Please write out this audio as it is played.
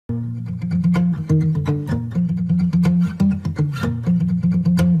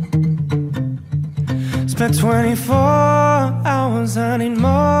spent 24 hours, I need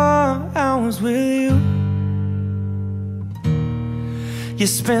more hours with you. You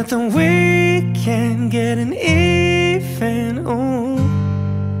spent the weekend getting even, ooh.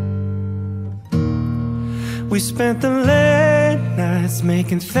 We spent the late nights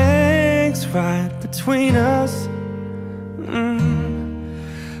making things right between us.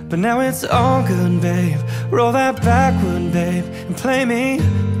 But now it's all good, babe. Roll that backward, babe, and play me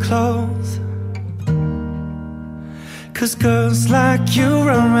close. Cause girls like you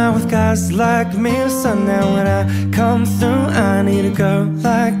run around with guys like me. So now when I come through, I need a girl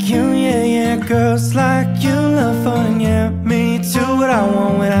like you, yeah, yeah. Girls like you love fun, yeah, me too. What I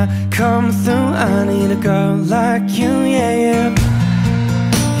want when I come through, I need a girl like you, yeah, yeah.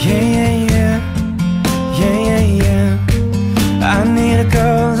 Yeah, yeah, yeah. Yeah, yeah, yeah. I need a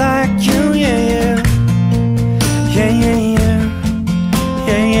girl like you, yeah, yeah. Yeah, yeah, yeah.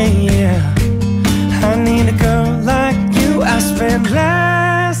 Yeah, yeah, yeah. I need a girl like you. I spent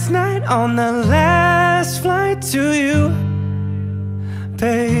last night on the last flight to you,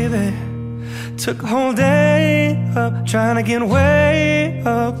 baby. Took a whole day up, trying to get way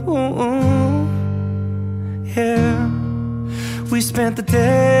up, ooh, yeah. We spent the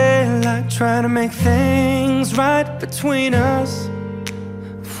daylight trying to make things right between us,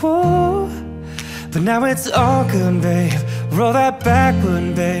 whoa. But now it's all good, babe. Roll that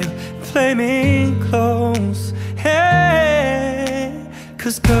backward, babe. Play me close, hey.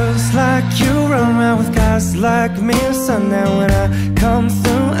 Cause girls like you run around with guys like me. So now when I come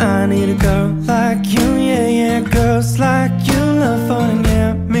through, I need a girl like you, yeah, yeah. Girls like you love fun,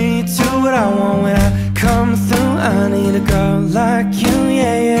 yeah, me too. What I want when I come through, I need a girl like you,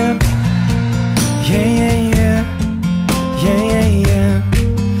 yeah, yeah. Yeah, yeah, yeah. Yeah, yeah, yeah.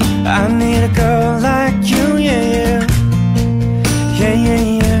 I need a girl like you, yeah, yeah. Yeah, yeah,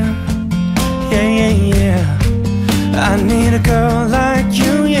 yeah. Yeah, yeah, yeah. I need a girl like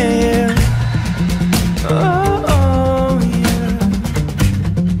you, yeah, yeah. Oh, oh, yeah.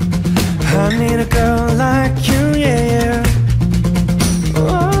 I need a girl like you, yeah, yeah. Oh,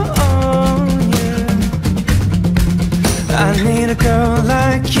 oh, yeah. I need a girl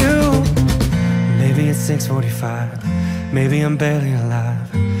like you. Maybe it's 6:45. Maybe I'm barely alive.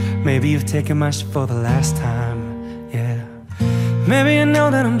 Maybe you've taken my shit for the last time, yeah. Maybe I know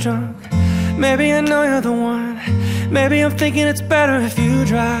that I'm drunk. Maybe I know you're the one. Maybe I'm thinking it's better if you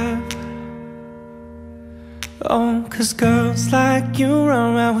drive. Oh, cause girls like you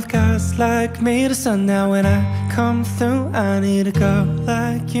run around with guys like me to sundown. When I come through, I need a girl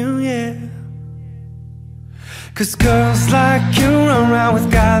like you, yeah. Cause girls like you run around with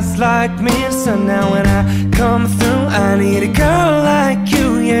guys like me to sundown. When I come through, I need a girl like you,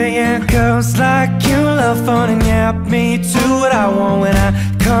 yeah, yeah. Girls like you love fun, and yeah, me too. What I want when I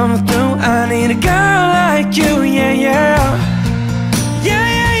come through, I need a girl like you, yeah.